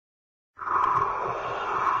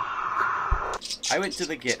I went to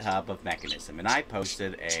the GitHub of Mekanism and I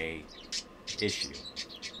posted a issue.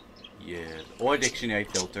 Or dictionary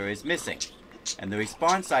filter is missing. And the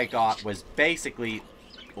response I got was basically,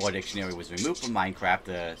 or dictionary was removed from Minecraft.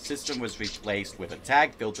 The system was replaced with a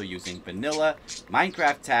tag filter using vanilla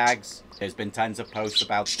Minecraft tags. There's been tons of posts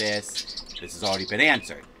about this. This has already been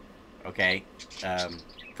answered. Okay?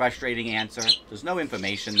 Frustrating answer. There's no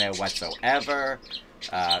information there whatsoever.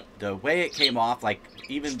 The way it came off, like,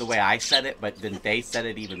 even the way I said it, but then they said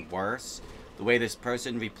it even worse. The way this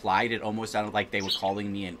person replied, it almost sounded like they were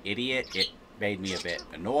calling me an idiot. It made me a bit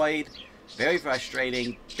annoyed. Very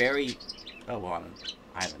frustrating. Very... Oh, well,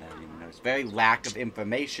 I don't even know. It's very lack of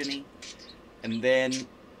information-y. And then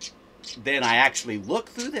I actually looked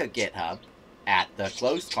through their GitHub at the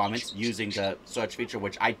closed comments using the search feature,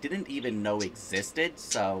 which I didn't even know existed.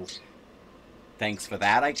 So, thanks for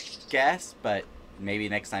that, I guess. But maybe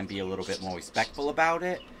next time be a little bit more respectful about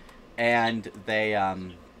it. And they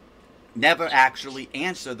never actually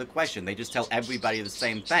answer the question. They just tell everybody the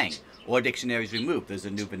same thing. Or dictionaries removed. There's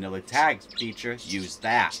a new vanilla tags feature. Use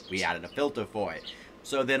that. We added a filter for it.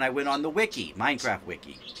 So then I went on the wiki, Minecraft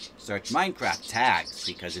wiki. Search Minecraft tags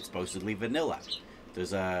because it's supposedly vanilla.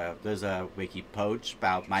 There's a wiki page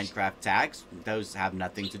about Minecraft tags. Those have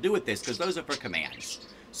nothing to do with this because those are for commands.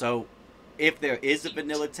 So if there is a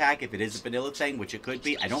vanilla tag, if it is a vanilla thing, which it could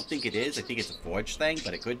be, I don't think it is. I think it's a forged thing,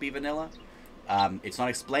 but it could be vanilla. It's not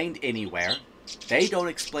explained anywhere. They don't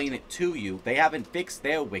explain it to you. They haven't fixed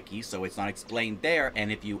their wiki, so it's not explained there.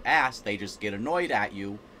 And if you ask, they just get annoyed at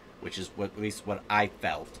you, which is at least what I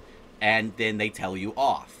felt. And then they tell you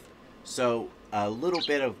off. So a little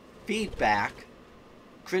bit of feedback,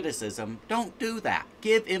 criticism, don't do that.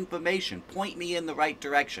 Give information. Point me in the right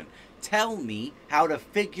direction. Tell me how to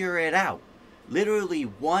figure it out. Literally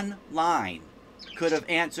one line could have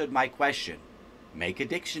answered my question. Make a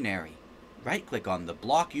dictionary. Right-click on the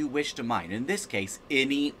block you wish to mine. In this case,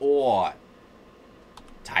 any or.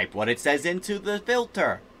 Type what it says into the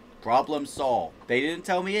filter. Problem solved. They didn't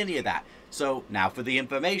tell me any of that. So, now for the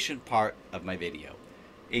information part of my video.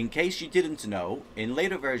 In case you didn't know, in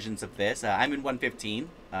later versions of this, I'm in 1.15,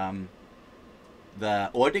 the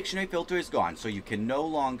or dictionary filter is gone, so you can no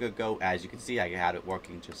longer go, as you can see, I had it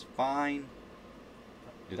working just fine.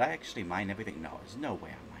 Did I actually mine everything? No, there's no way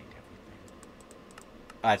I mined everything.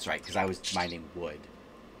 Oh, that's right, because I was mining wood.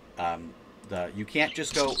 You can't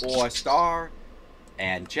just go or star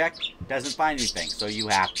and check, doesn't find anything, so you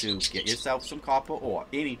have to get yourself some copper ore.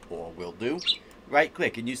 Any ore will do. Right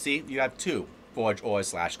click, and you see you have two. Forge ore /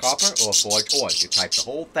 copper or forge ores. You type the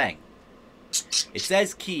whole thing. It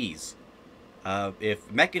says keys. If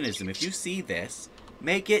Mekanism, if you see this,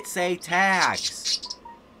 make it say tags.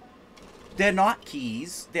 They're not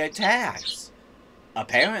keys, they're tags.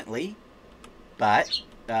 Apparently. But,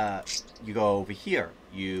 you go over here.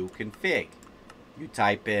 You config. You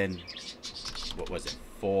type in, what was it?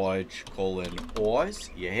 Forge : ores.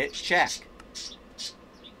 You hit check.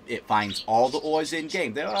 It finds all the ores in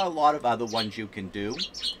game. There are a lot of other ones you can do.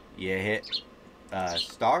 You hit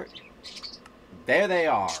start. There they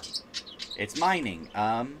are. It's mining.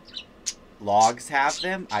 Logs have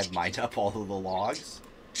them. I've mined up all of the logs.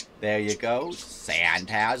 There you go. Sand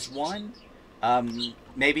has one.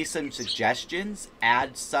 Maybe some suggestions.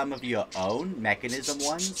 Add some of your own Mekanism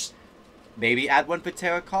ones. Maybe add one for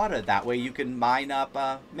terracotta. That way you can mine up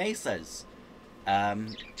mesas.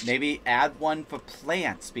 Maybe add one for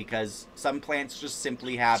plants, because some plants just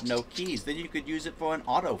simply have no keys. Then you could use it for an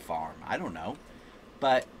auto farm. I don't know.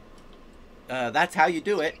 But that's how you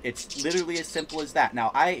do it. It's literally as simple as that.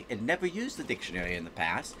 Now, I had never used the dictionary in the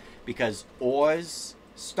past, because ores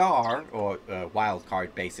star, or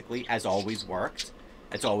wildcard basically, has always worked.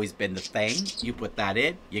 It's always been the thing. You put that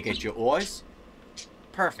in, you get your ores.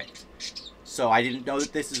 Perfect. So I didn't know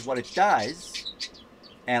that this is what it does.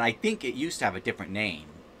 And I think it used to have a different name.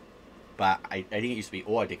 But I think it used to be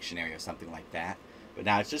Ore Dictionary or something like that. But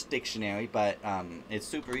now it's just Dictionary. But it's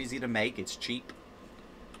super easy to make. It's cheap.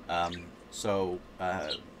 So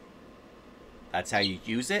that's how you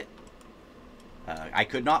use it. I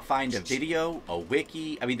could not find a video, a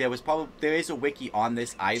wiki. I mean, there is a wiki on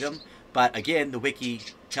this item. But again, the wiki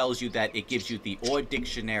tells you that it gives you the Ore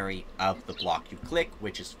Dictionary of the block you click,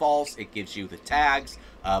 which is false. It gives you the tags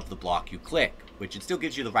of the block you click, which it still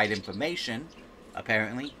gives you the right information,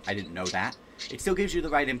 apparently. I didn't know that. It still gives you the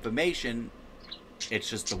right information. It's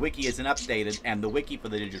just the wiki isn't updated, and the wiki for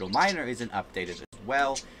the digital miner isn't updated as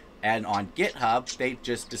well. And on GitHub, they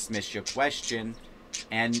just dismiss your question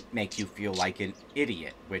and make you feel like an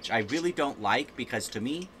idiot, which I really don't like, because to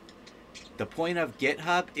me, the point of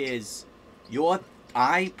GitHub is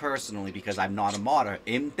I personally, because I'm not a modder,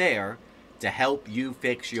 am there to help you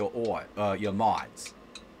fix your mods.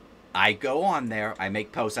 I go on there, I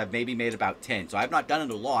make posts. I've maybe made about 10, so I've not done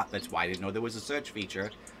it a lot. That's why I didn't know there was a search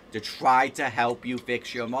feature to try to help you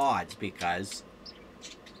fix your mods, because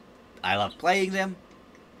I love playing them.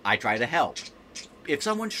 I try to help. If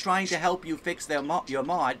someone's trying to help you fix your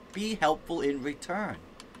mod, be helpful in return.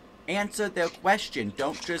 Answer their question.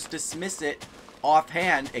 Don't just dismiss it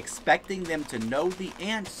offhand, expecting them to know the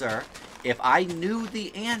answer. If I knew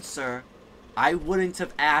the answer, I wouldn't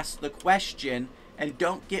have asked the question. And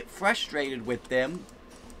don't get frustrated with them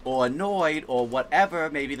or annoyed or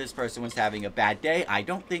whatever. Maybe this person was having a bad day. I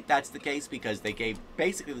don't think that's the case, because they gave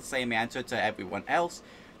basically the same answer to everyone else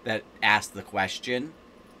that asked the question,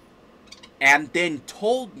 and then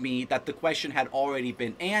told me that the question had already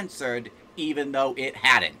been answered, even though it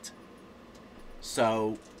hadn't.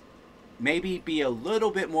 So maybe be a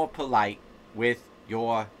little bit more polite with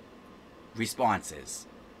your responses.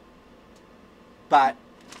 But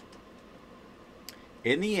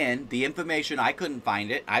in the end, the information, I couldn't find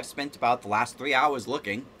it. I've spent about the last 3 hours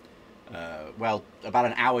looking. Well, about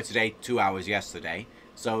an hour today, 2 hours yesterday.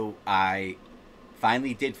 So I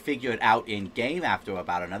finally did figure it out in game after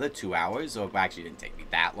about another 2 hours. Or actually, it didn't take me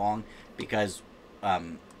that long, because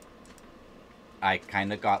I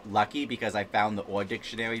kind of got lucky, because I found the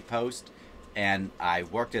OreDictionary post and I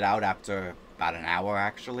worked it out after about an hour,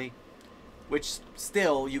 actually. Which,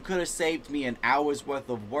 still, you could have saved me an hour's worth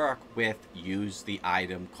of work with use the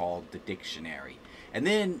item called the dictionary. And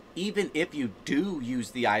then, even if you do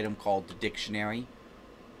use the item called the dictionary,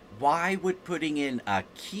 why would putting in a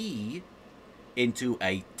key into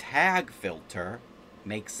a tag filter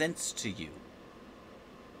make sense to you?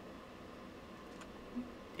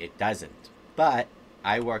 It doesn't. But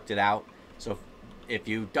I worked it out. So if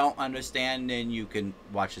you don't understand, then you can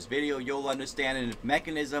watch this video. You'll understand. And if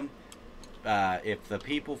Mekanism... if the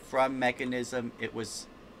people from Mekanism, it was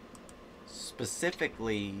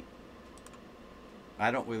specifically, I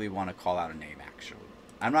don't really want to call out a name, actually.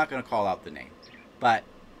 I'm not going to call out the name. But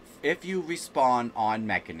if you respawn on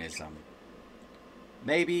Mekanism,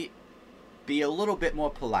 maybe be a little bit more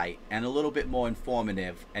polite and a little bit more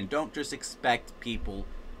informative, and don't just expect people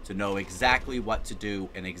to know exactly what to do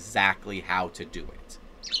and exactly how to do it.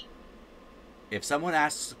 If someone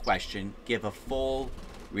asks a question, give a full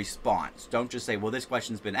response. Don't just say, well, this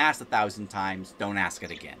question's been asked 1,000 times, don't ask it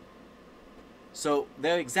again. So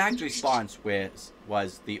their exact response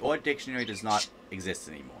was the OreDictionary does not exist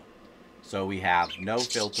anymore. So we have no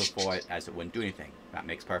filter for it, as it wouldn't do anything. That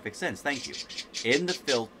makes perfect sense, thank you. In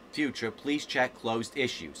the future, please check closed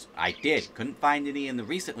issues. I did. Couldn't find any in the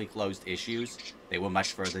recently closed issues. They were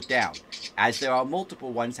much further down, as there are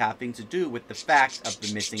multiple ones having to do with the fact of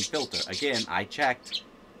the missing filter. Again, I checked.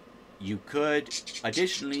 You could,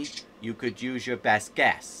 additionally, you could use your best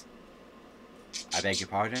guess. I beg your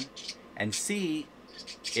pardon? And see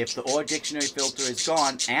if the OreDictionary filter is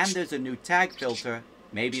gone and there's a new tag filter,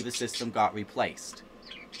 maybe the system got replaced.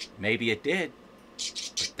 Maybe it did,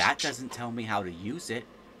 but that doesn't tell me how to use it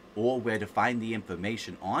or where to find the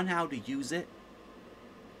information on how to use it.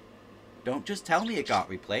 Don't just tell me it got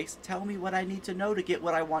replaced. Tell me what I need to know to get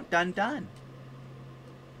what I want done.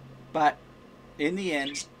 But in the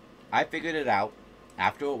end, I figured it out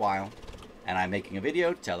after a while, and I'm making a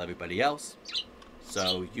video to tell everybody else,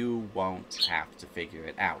 so you won't have to figure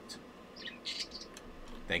it out.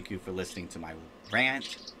 Thank you for listening to my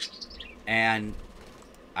rant, and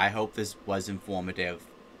I hope this was informative.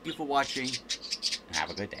 Thank you for watching, and have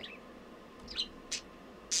a good day.